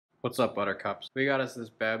What's up, buttercups? We got us this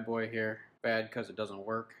bad boy here. Bad because it doesn't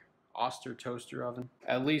work. Oster toaster oven.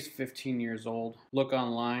 At least 15 years old. Look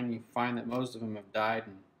online, you find that most of them have died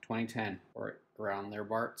in 2010 or around their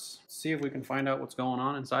parts. See if we can find out what's going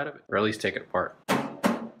on inside of it, or at least take it apart.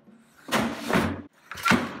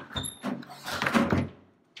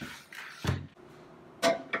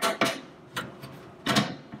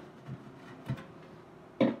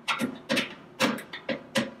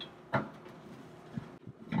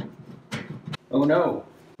 Oh no,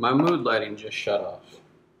 my mood lighting just shut off.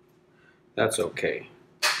 That's okay.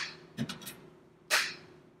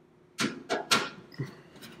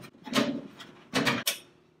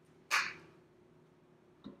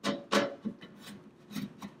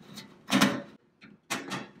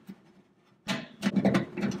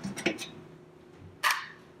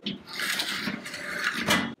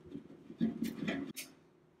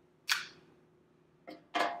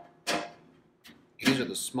 These are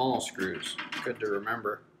the small screws. Good to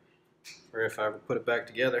remember for if I ever put it back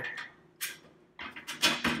together.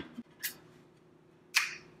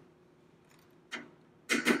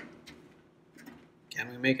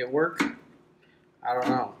 Can we make it work? I don't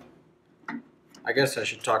know. I guess I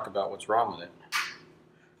should talk about what's wrong with it.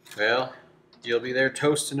 Well, you'll be there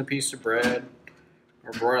toasting a piece of bread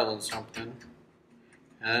or broiling something,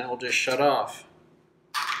 and then it'll just shut off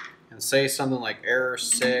and say something like error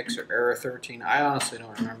 6 or error 13. I honestly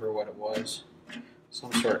don't remember what it was.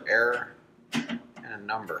 Some sort of error and a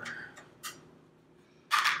number.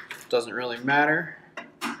 Doesn't really matter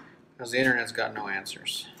because the internet's got no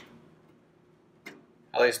answers.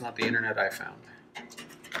 At least not the internet I found.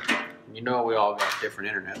 You know we all got different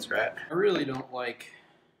internets, right? I really don't like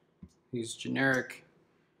these generic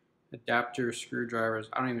adapter screwdrivers.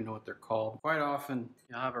 I don't even know what they're called. Quite often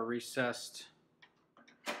you'll have a recessed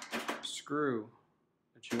screw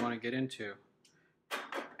that you want to get into,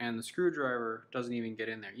 and the screwdriver doesn't even get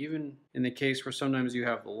in there. Even in the case where sometimes you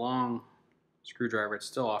have the long screwdriver, it's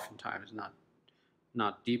still oftentimes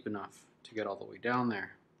not deep enough to get all the way down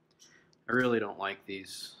there. I really don't like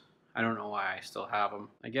these. I don't know why I still have them.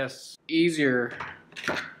 I guess easier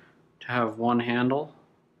to have one handle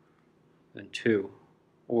than two,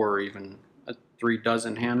 or even 3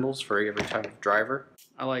 dozen handles for every type of driver.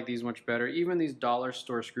 I like these much better. Even these dollar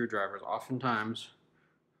store screwdrivers oftentimes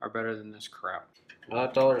are better than this crap. Well,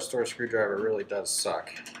 that dollar store screwdriver really does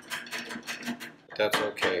suck. That's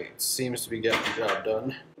okay. It seems to be getting the job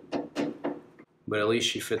done. But at least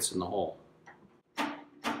she fits in the hole.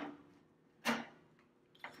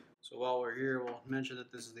 So while we're here, we'll mention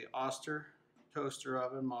that this is the Oster toaster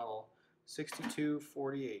oven model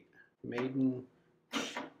 6248. Made in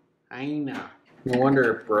China. No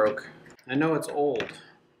wonder it broke. I know it's old,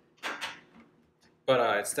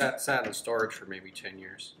 but it's sat in storage for maybe 10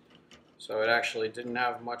 years. So it actually didn't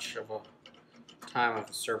have much of a time of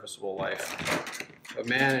a serviceable life. But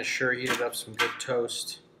man, it sure heated up some good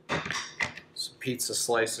toast, some pizza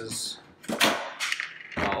slices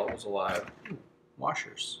while it was alive. Ooh,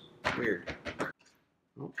 washers, weird.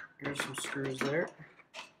 Oh, here's some screws there.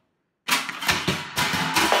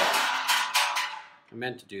 I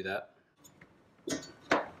meant to do that.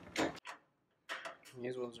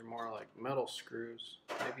 These ones are more like metal screws,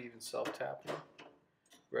 maybe even self-tapping,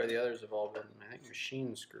 where the others have all been, I think,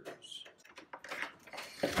 machine screws.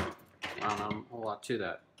 I don't know a whole lot to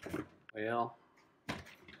that. Well,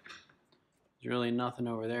 there's really nothing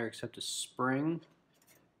over there except a spring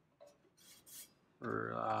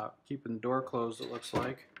for keeping the door closed, it looks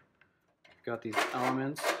like. Got these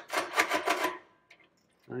elements. I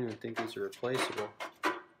don't even think these are replaceable.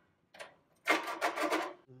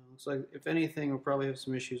 Looks like, if anything, we'll probably have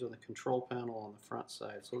some issues on the control panel on the front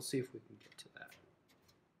side. So let's see if we can get to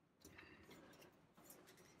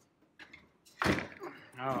that.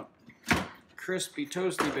 Oh, crispy,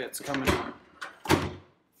 toasty bits coming out.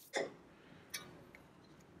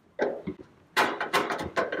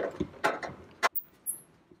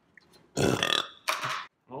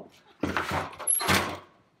 Oh,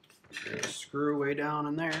 there's a screw way down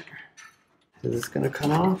in there. Is this going to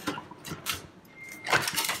come off?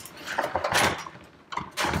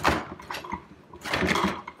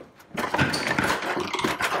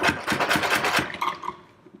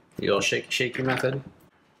 The old shaky method.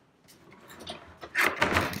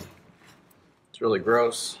 It's really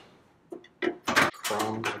gross.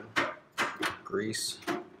 Crumbs and grease.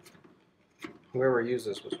 Whoever used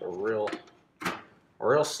this was a real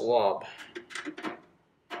slob.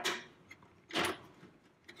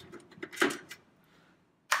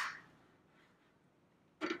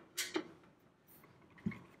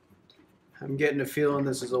 I'm getting a feeling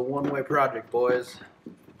this is a one-way project, boys.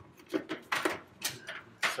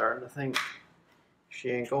 starting to think she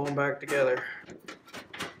ain't going back together.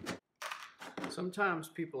 Sometimes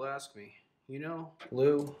people ask me, you know,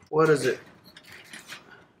 Lou, what is it?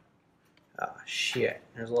 Ah, shit.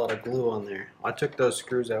 There's a lot of glue on there. I took those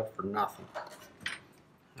screws out for nothing.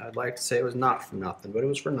 I'd like to say it was not for nothing, but it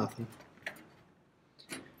was for nothing.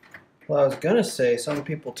 Well, I was gonna say, some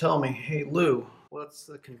people tell me, hey Lou, what's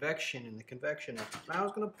the convection in the convection of it? And I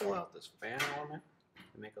was gonna pull out this fan element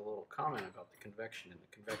and make a little comment about the convection in the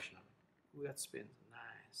convection of it. Ooh, that spins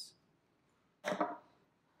nice.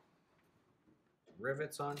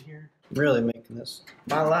 Rivets on here. Really making this,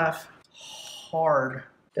 my life, hard.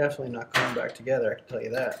 Definitely not coming back together, I can tell you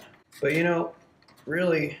that. But you know,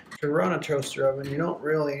 really, to run a toaster oven, you don't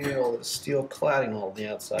really need all this steel cladding all on the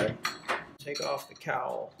outside. Take off the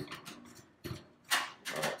cowl.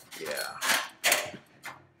 Oh, yeah.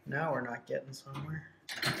 Now we're not getting somewhere.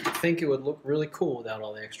 I think it would look really cool without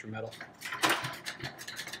all the extra metal.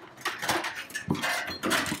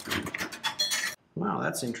 Wow,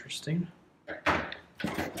 that's interesting.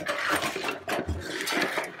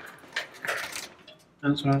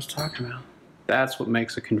 That's what I was talking about. That's what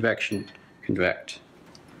makes a convection convect.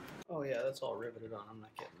 Oh yeah, that's all riveted on. I'm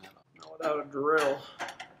not getting that off. Not without a drill.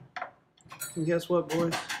 And guess what,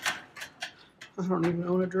 boys? I don't even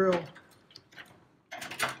own a drill.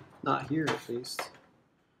 Not here, at least.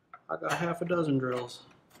 I got half a dozen drills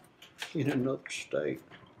in another state.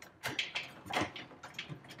 I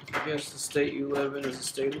guess the state you live in is a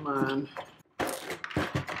state of mind. Oh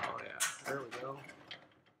yeah, there we go.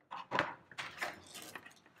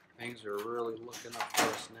 Things are really looking up for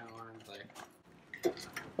us now, aren't they?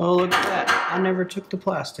 Oh, look at that. I never took the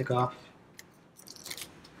plastic off.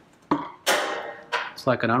 It's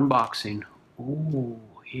like an unboxing. Ooh,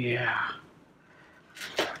 yeah.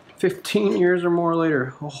 15 years or more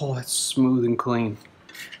later. Oh, that's smooth and clean.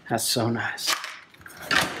 That's so nice.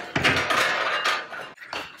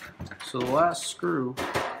 So the last screw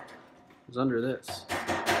is under this.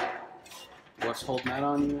 What's holding that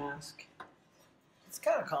on, you ask? It's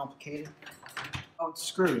kind of complicated. Oh, it's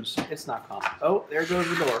screws. It's not complicated. Oh, there goes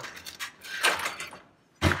the door.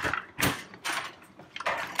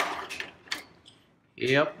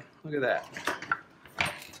 Yep, look at that.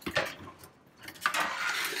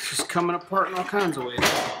 It's just coming apart in all kinds of ways.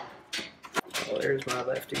 Oh, there's my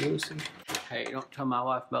Lefty Lucy. Hey, don't tell my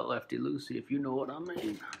wife about Lefty Lucy if you know what I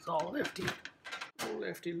mean. It's all Lefty. Oh,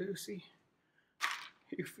 Lefty Lucy.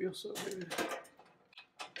 You feel so good.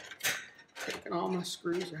 Taking all my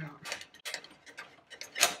screws out.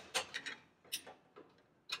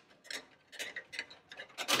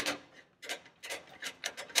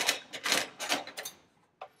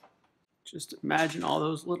 Just imagine all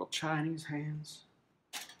those little Chinese hands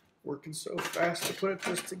working so fast to put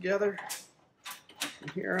this together. And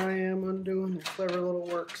here I am undoing the clever little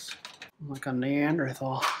works. I'm like a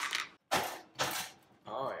Neanderthal.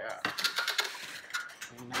 Oh yeah.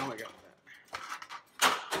 And now we got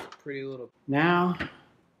that. Pretty little. Now,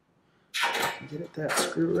 get at that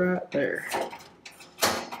screw right there.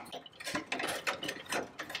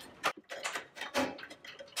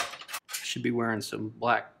 Should be wearing some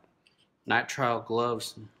black nitrile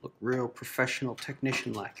gloves and look real professional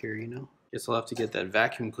technician like here, you know. Guess I'll have to get that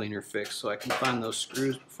vacuum cleaner fixed so I can find those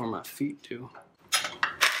screws before my feet do.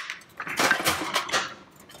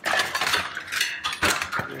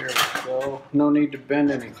 There we go. No need to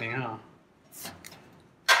bend anything, huh?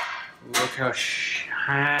 Look how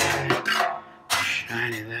shiny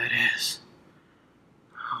that is.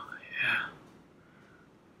 Oh yeah.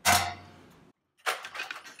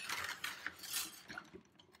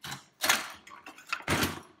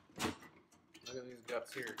 Look at these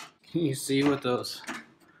guts here. Can you see what those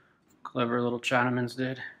clever little Chinamans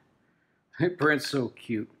did? They print so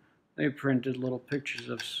cute. They printed little pictures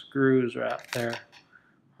of screws right there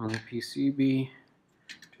on the PCB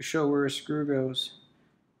to show where a screw goes.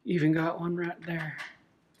 Even got one right there.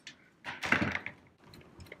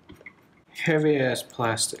 Heavy ass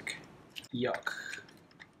plastic. Yuck.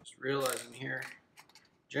 Just realizing here,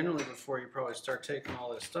 generally before you probably start taking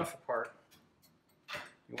all this stuff apart,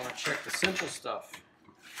 you want to check the simple stuff,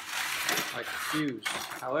 like the fuse.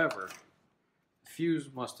 However, the fuse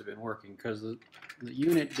must have been working because the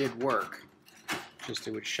unit did work, just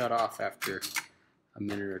it would shut off after a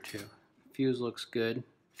minute or two. Fuse looks good.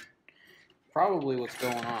 Probably what's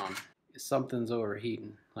going on is something's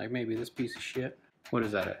overheating. Like maybe this piece of shit. What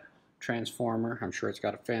is that, a transformer? I'm sure it's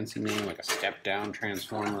got a fancy name, like a step-down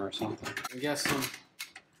transformer or something. I'm guessing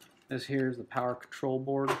this here is the power control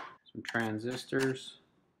board. Some transistors,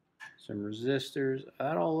 some resistors.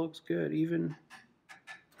 That all looks good. Even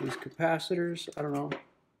these capacitors, I don't know.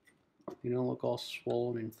 You don't look all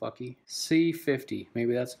swollen and fucky. C50,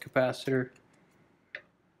 maybe that's a capacitor.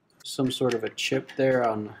 Some sort of a chip there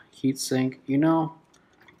on the heatsink. You know,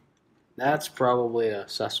 that's probably a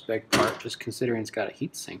suspect part, just considering it's got a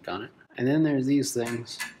heatsink on it. And then there's these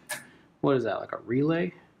things. What is that, like a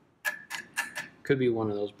relay? Could be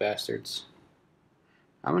one of those bastards.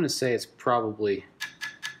 I'm gonna say it's probably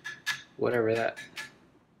whatever that,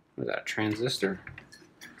 what is that, a transistor?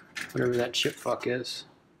 Whatever that chip fuck is.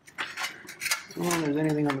 I don't know if there's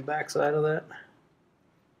anything on the back side of that.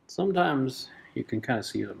 Sometimes you can kind of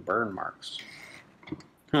see some burn marks.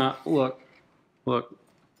 Look.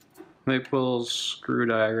 They put a little screw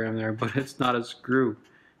diagram there, but it's not a screw.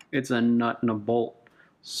 It's a nut and a bolt.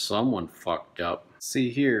 Someone fucked up. See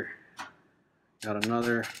here, got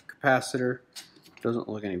another capacitor. Doesn't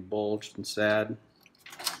look any bulged and sad.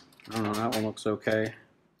 I don't know, that one looks okay.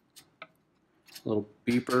 Little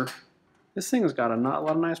beeper. This thing has got a lot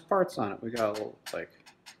of nice parts on it. We got a little like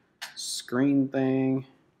screen thing.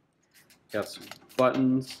 Got some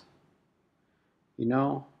buttons. You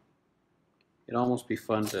know, it'd almost be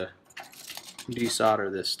fun to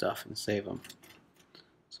desolder this stuff and save them.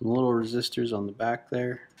 Some little resistors on the back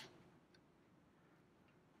there.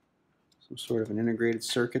 Some sort of an integrated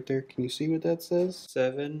circuit there. Can you see what that says?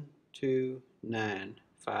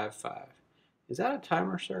 72955. Is that a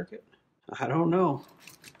timer circuit? I don't know.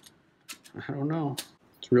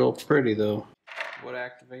 It's real pretty though. What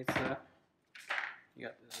activates that? You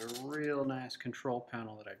got this real nice control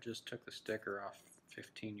panel that I just took the sticker off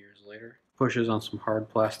 15 years later. Pushes on some hard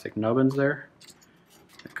plastic nubbins there.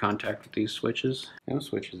 That contact with these switches. Those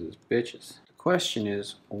switches is bitches. The question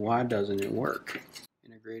is, why doesn't it work?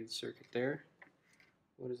 Integrated circuit there.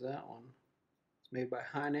 What is that one? It's made by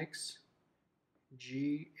Hynix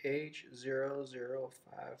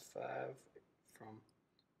GH0055 from,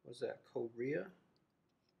 what's that, Korea?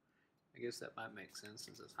 I guess that might make sense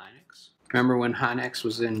since it's Hynix. Remember when Hynix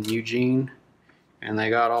was in Eugene and they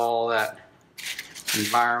got all that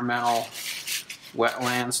environmental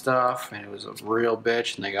wetland stuff and it was a real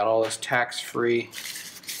bitch and they got all this tax-free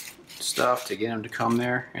stuff to get them to come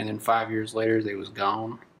there, and then 5 years later they was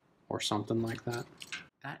gone or something like that.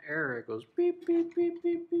 That error, it goes beep, beep, beep,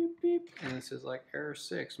 beep, beep, beep, and this is like error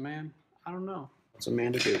 6, man. I don't know. What's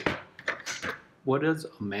Amanda do? What does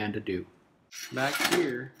Amanda do? Back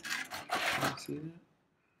here, see that?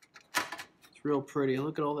 It's real pretty.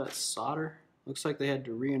 Look at all that solder. Looks like they had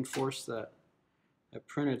to reinforce that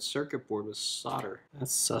printed circuit board with solder.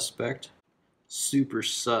 That's suspect. Super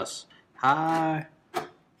sus. High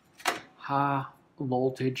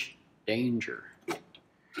voltage danger.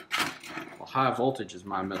 Well, high voltage is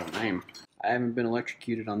my middle name. I haven't been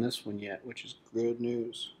electrocuted on this one yet, which is good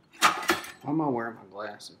news. Why am I wearing my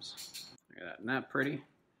glasses? Look at that. Isn't that pretty?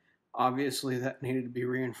 Obviously that needed to be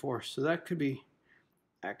reinforced. So that could be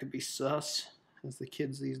sus, as the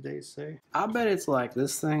kids these days say. I bet it's like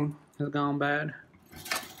this thing has gone bad.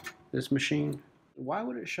 This machine. Why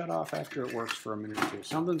would it shut off after it works for a minute or two?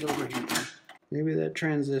 Something's overheating. Maybe that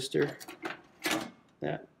transistor.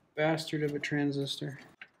 That bastard of a transistor.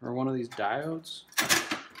 Or one of these diodes.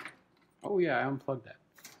 Oh yeah, I unplugged that.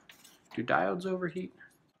 Do diodes overheat?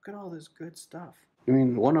 Look at all this good stuff. I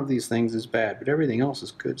mean, one of these things is bad, but everything else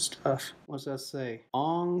is good stuff. What's that say?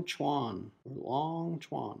 Long Chuan. Long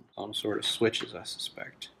Chuan. Some sort of switches, I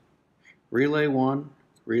suspect. Relay 1,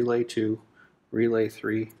 Relay 2, Relay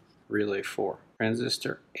 3, Relay 4.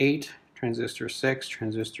 Transistor 8, Transistor 6,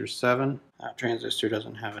 Transistor 7. That transistor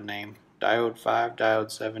doesn't have a name. Diode 5,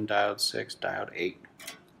 Diode 7, Diode 6, Diode 8.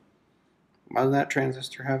 Why doesn't that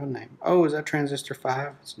transistor have a name? Oh, is that transistor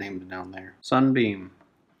 5? It's named down there. Sunbeam.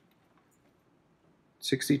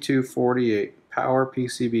 6248. Power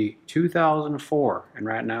PCB. 2004. And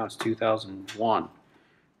right now it's 2001. And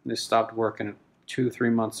this stopped working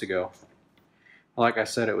 2-3 months ago. Like I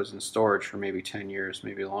said, it was in storage for maybe 10 years,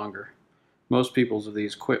 maybe longer. Most people's of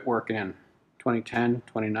these quit working in 2010,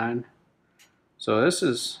 29. So this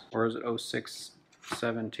is, or is it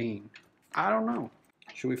 0617? I don't know.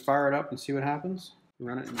 Should we fire it up and see what happens?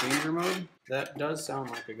 Run it in danger mode? That does sound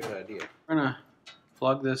like a good idea. We're gonna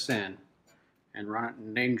plug this in and run it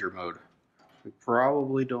in danger mode. We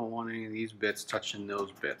probably don't want any of these bits touching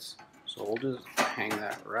those bits. So we'll just hang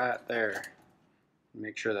that right there and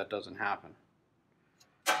make sure that doesn't happen.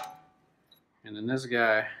 And then this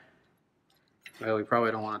guy, well, we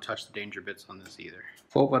probably don't want to touch the danger bits on this either.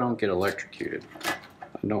 Hope I don't get electrocuted.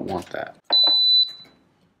 I don't want that.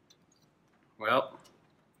 Well,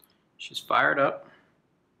 she's fired up.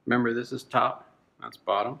 Remember, this is top, that's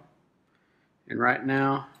bottom. And right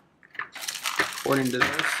now, according to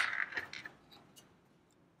this,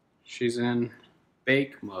 she's in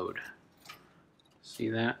bake mode. See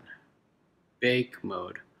that? Bake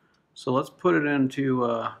mode. So let's put it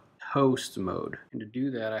into toast mode. And to do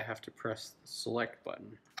that, I have to press the select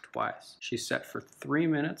button twice. She's set for 3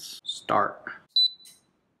 minutes. Start.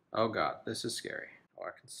 Oh God, this is scary. Oh,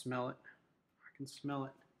 I can smell it. I can smell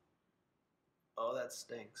it. Oh, that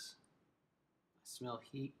stinks. I smell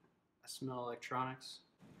heat. I smell electronics.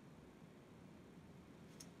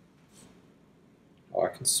 Oh, I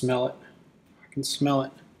can smell it. I can smell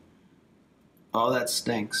it. Oh, that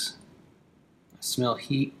stinks. I smell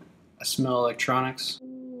heat. I smell electronics.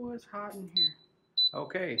 Oh, it's hot in here.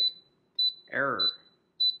 Okay. Error.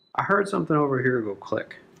 I heard something over here go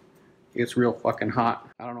click. It's real fucking hot.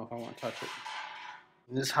 I don't know if I want to touch it.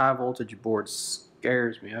 This high voltage board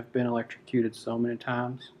scares me. I've been electrocuted so many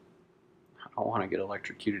times. I don't want to get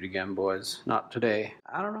electrocuted again, boys. Not today.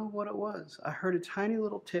 I don't know what it was. I heard a tiny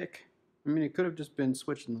little tick. I mean, it could have just been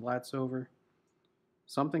switching the lights over.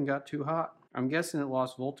 Something got too hot. I'm guessing it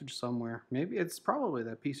lost voltage somewhere. Maybe it's probably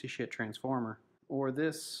that piece of shit transformer. Or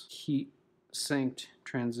this heat sinked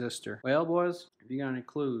transistor. Well, boys, if you got any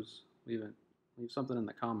clues, leave something in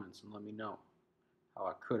the comments and let me know how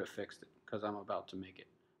I could have fixed it, because I'm about to make it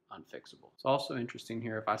unfixable. It's also interesting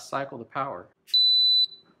here, if I cycle the power,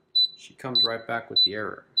 she comes right back with the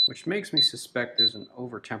error, which makes me suspect there's an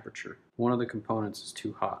over temperature. One of the components is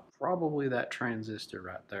too hot. Probably that transistor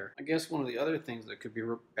right there. I guess one of the other things that could be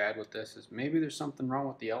bad with this is maybe there's something wrong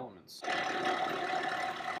with the elements.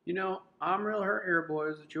 You know, I'm real hurt here,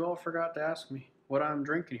 boys, that you all forgot to ask me what I'm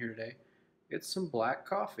drinking here today. It's some black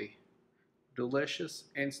coffee. Delicious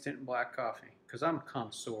instant black coffee, because I'm a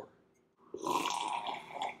connoisseur.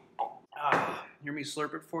 Hear me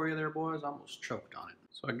slurp it for you there, boys? I almost choked on it.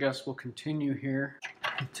 So I guess we'll continue here,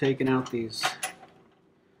 taking out these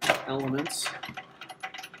elements,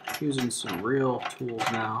 using some real tools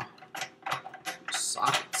now.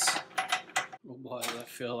 Sockets. Oh boy, I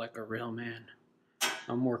feel like a real man.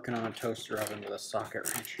 I'm working on a toaster oven with a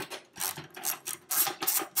socket wrench.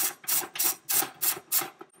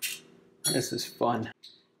 This is fun.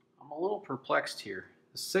 I'm a little perplexed here.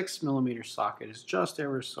 The 6mm socket is just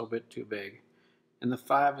ever so bit too big, and the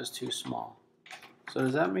 5 is too small. So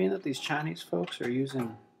does that mean that these Chinese folks are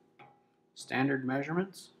using standard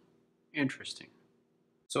measurements? Interesting.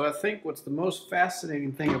 So I think what's the most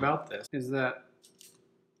fascinating thing about this is that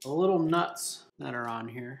the little nuts that are on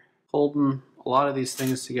here, holding a lot of these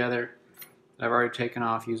things together, that I've already taken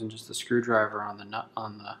off using just the screwdriver on the nut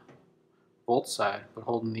on the bolt side, but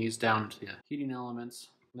holding these down to the heating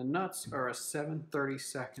elements. The nuts are a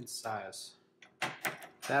 7/32 size.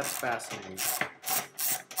 That's fascinating.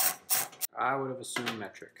 I would have assumed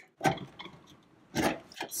metric.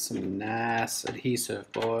 That's some nice adhesive,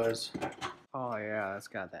 boys. Oh yeah, that's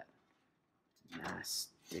got that nice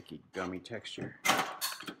sticky gummy texture.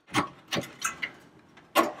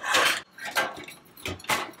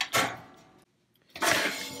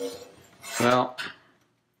 Well,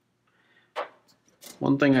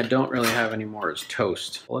 one thing I don't really have anymore is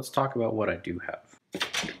toast. Let's talk about what I do have.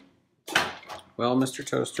 Well, Mr.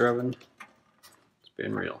 Toaster Oven, it's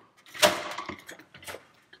been real.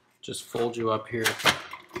 Just fold you up here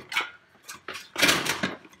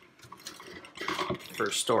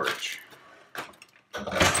for storage.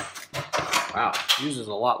 Wow, uses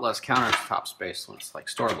a lot less countertop space when it's like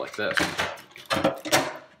stored like this.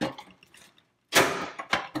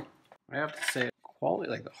 I have to say,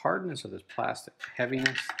 quality, like the hardness of this plastic,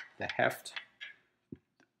 heaviness, the heft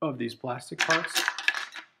of these plastic parts.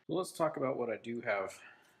 So let's talk about what I do have.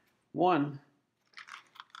 One,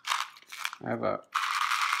 I have a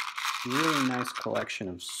really nice collection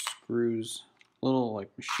of screws, little like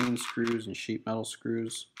machine screws and sheet metal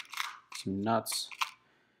screws, some nuts,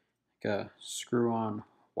 like a screw-on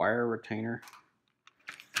wire retainer.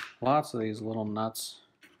 Lots of these little nuts,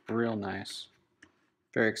 real nice.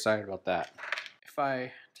 Very excited about that. If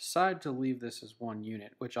I decide to leave this as one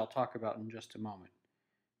unit, which I'll talk about in just a moment,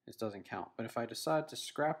 this doesn't count. But if I decide to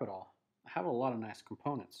scrap it all, I have a lot of nice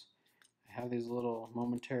components. I have these little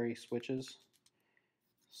momentary switches,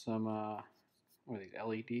 some what are these,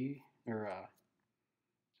 LED or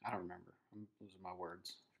I don't remember. I'm losing my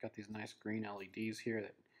words. I've got these nice green LEDs here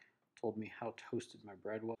that told me how toasted my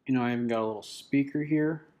bread was. You know, I even got a little speaker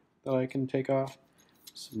here that I can take off.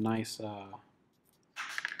 Some nice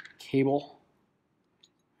cable,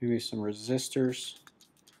 maybe some resistors.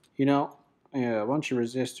 You know, yeah, a bunch of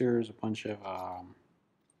resistors, a bunch of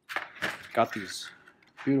got these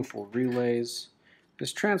beautiful relays.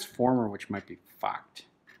 This transformer, which might be fucked.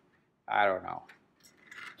 I don't know.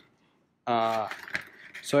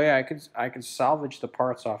 So yeah, I could salvage the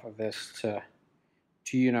parts off of this to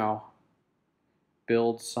you know,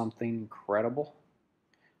 build something incredible.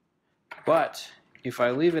 But if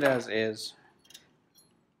I leave it as is,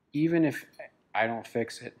 even if I don't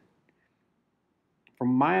fix it, from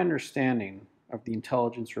my understanding of the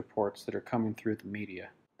intelligence reports that are coming through the media,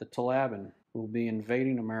 the Taliban will be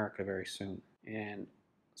invading America very soon. And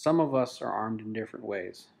some of us are armed in different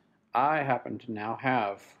ways. I happen to now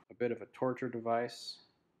have a bit of a torture device,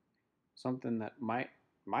 something that might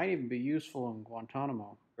even be useful in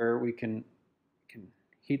Guantanamo, where we can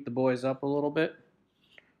heat the boys up a little bit,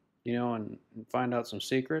 you know, and find out some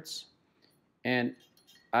secrets. And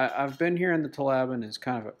I've been hearing the Taliban is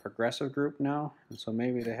kind of a progressive group now, and so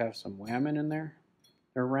maybe they have some women in their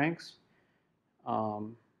ranks. I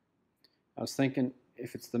was thinking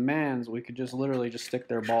if it's the mans, we could just literally just stick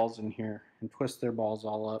their balls in here and twist their balls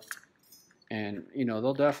all up, and you know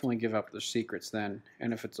they'll definitely give up their secrets then.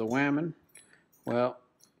 And if it's a woman, well,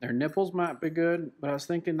 their nipples might be good, but I was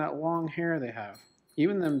thinking that long hair they have.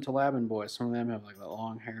 Even them Taliban boys, some of them have like that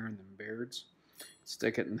long hair and them beards.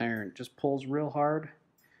 Stick it in there and it just pulls real hard.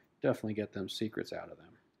 Definitely get them secrets out of them.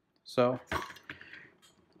 So,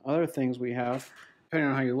 other things we have, depending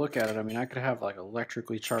on how you look at it, I mean, I could have like an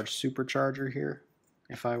electrically charged supercharger here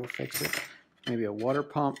if I would fix it. Maybe a water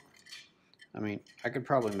pump. I mean, I could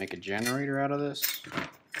probably make a generator out of this.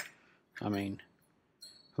 I mean,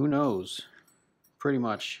 who knows? Pretty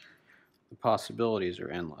much the possibilities are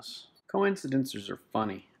endless. Coincidences are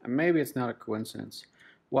funny, and maybe it's not a coincidence.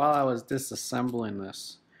 While I was disassembling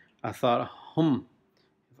this, I thought, if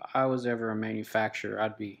I was ever a manufacturer,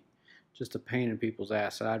 I'd be just a pain in people's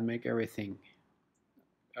ass. I'd make everything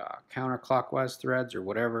counterclockwise threads or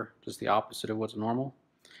whatever, just the opposite of what's normal.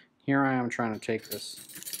 Here I am trying to take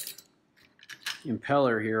this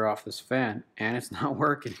impeller here off this fan, and it's not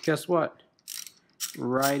working. Guess what?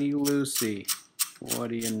 Righty loosey. What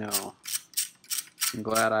do you know? I'm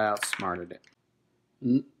glad I outsmarted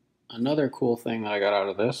it. Another cool thing that I got out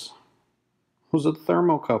of this was a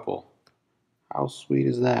thermocouple. How sweet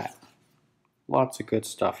is that? Lots of good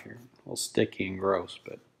stuff here. A little sticky and gross,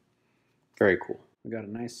 but very cool. We got a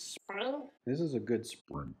nice spring. This is a good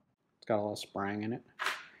spring. It's got a lot of sprang in it.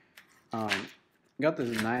 Got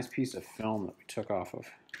this nice piece of film that we took off of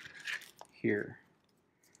here.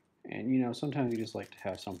 And you know, sometimes you just like to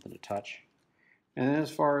have something to touch. And then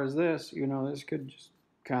as far as this, you know, this could just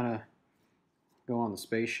kind of go on the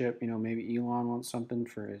spaceship. You know, maybe Elon wants something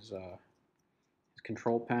for his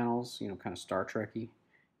control panels, you know, kind of Star Trek-y.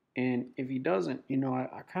 And if he doesn't, you know,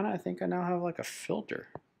 I kind of think I now have like a filter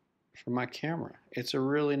for my camera. It's a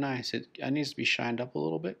really nice, it needs to be shined up a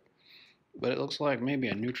little bit, but it looks like maybe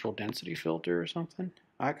a neutral density filter or something.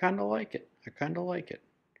 I kind of like it. I kind of like it.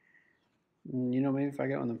 And, you know, maybe if I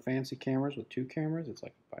get one of them fancy cameras with 2 cameras, it's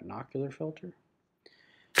like a binocular filter.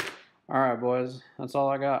 All right, boys, that's all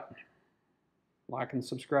I got. Like and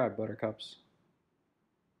subscribe, buttercups.